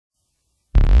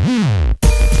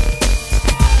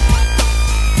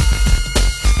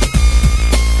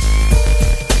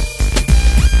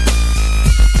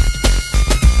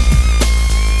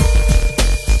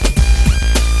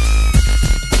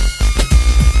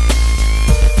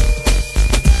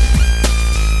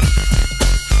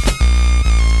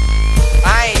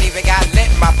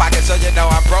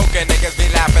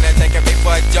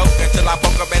till I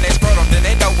poke them in they scrotum. Then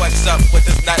they know what's up with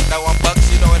this nut though. I'm bucks,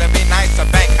 you know what I mean? Nice, a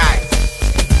bank heist.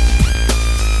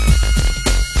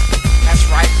 That's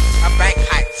right, a bank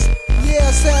heist. Yeah,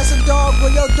 assassin dog,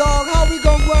 but yo dog, how we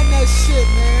gon' run that shit,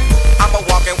 man? I'm a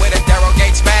walking with a Daryl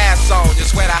Gates mask on. You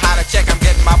swear to how to check, I'm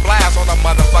getting my blast on the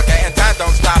motherfucker. And time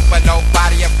don't stop for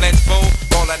nobody. A flinch fool,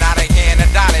 rolling out of here in a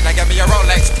dolly. Now give me your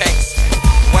Rolex case.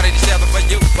 One of these shells for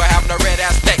you for having a red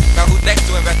ass steak. Now who's next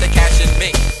to invest the cash in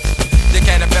me? You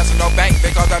can't invest in no bank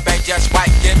because the bank just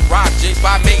might get robbed, G,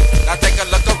 by me. Now take a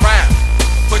look around.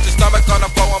 Put your stomach on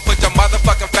the floor and put your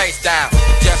motherfucking face down.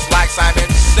 Just like Simon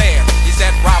said, he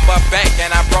said rob a bank and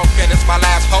I'm broken, it's my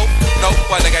last hope. No,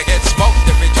 one nigga get smoked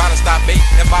if he try to stop me.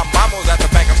 If my mama was at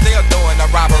the bank, I'm still doing the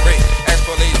robbery.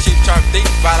 Ex-police, cheap term thief,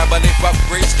 rider belief up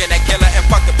grease, skin that killer and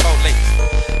fuck the police.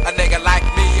 A nigga like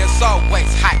me is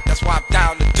always hype, that's why I'm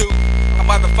down to do a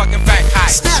motherfucking bank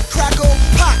heist. Snap, crackle,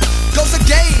 pop, goes a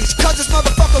gauge, cause this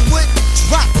motherfucker would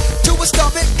drop to his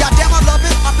stomach. Goddamn, I love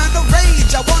it, I'm in the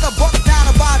rage. I wanna buck down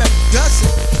about a dozen.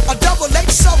 A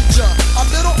double-H soldier, a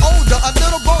little older, a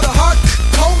little bolder, hard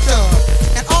colder.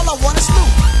 And all I want is loot.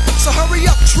 So hurry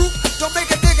up, troop, don't make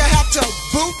a nigga have to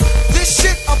boot this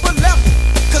shit up a level.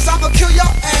 Cause I'ma kill your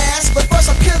ass, but first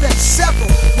I'm killing several.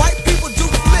 White people do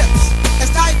flips,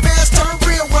 as nightmares turn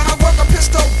real when I work a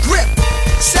pistol grip.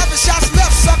 7 shots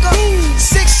left, sucker. 6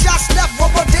 shots left,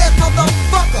 one more dead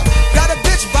motherfucker. Got a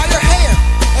bitch by her hair,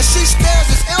 and she stares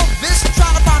as Elvis,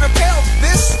 trying to find her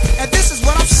pelvis. And this is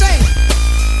what I'm saying.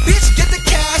 Bitch, get the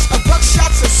cash, a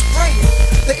buckshots are spraying.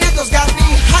 The endos got me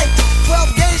hyped.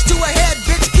 12 gauge to a head,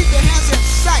 bitch, keep your hands in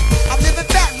sight. I'm living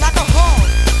fat like a hog.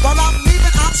 While I'm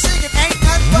leaving, I'm singing, ain't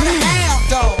nothing but a ham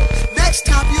dog. Next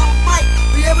time you might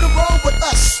be able to roll with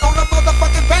us on a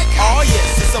motherfucking bank heist. Oh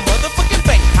yes, it's a motherfucking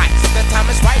bank heist. The time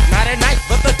is right, not at night,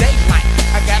 but the daylight.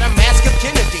 I got a mask of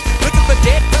Kennedy, looking for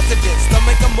dead presidents. Don't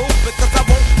make a move because I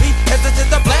won't be hesitant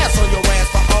to blast on your ass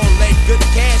for all that good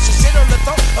cash. You shit on the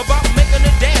thought about making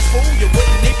a dance, fool. You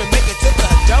wouldn't even make it to the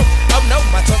dough. Oh no,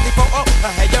 my 24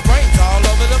 I had your brains all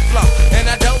over the floor, and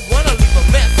I don't wanna leave a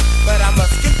mess, but I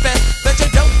must confess that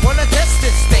you don't wanna test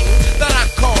this thing that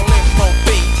I call MOB.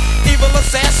 Evil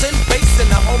assassin based in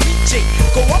the homie G.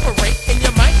 Cooperate and you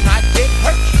might not get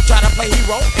hurt. Try to play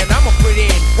hero and I'ma put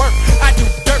in work. I do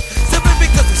dirt simply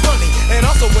because it's funny, and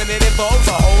also when it involves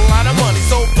a whole lot of money.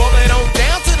 So pull it on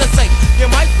down to the safe. You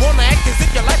might wanna act as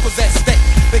if your life was at stake,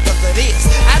 because it is.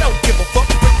 I don't give a fuck.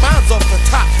 Break minds off the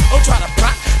top. Don't try to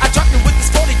plot. I drop you with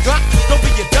this 40 Glock. Don't be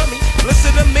a dummy.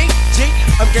 Listen to me, G.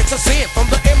 I'm gangsta sin from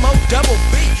the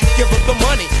M.O.B. Give up the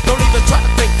money. Don't even try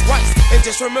to think twice. And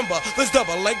just remember, this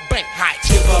double-leg bank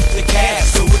heist. Give up the cash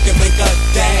so we can make a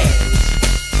dash.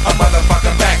 A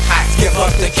motherfucking bank heist. Give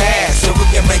up the cash so we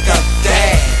can make a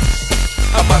dash.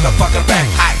 A motherfucking bank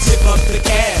heist. Give up the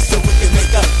cash so we can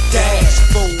make a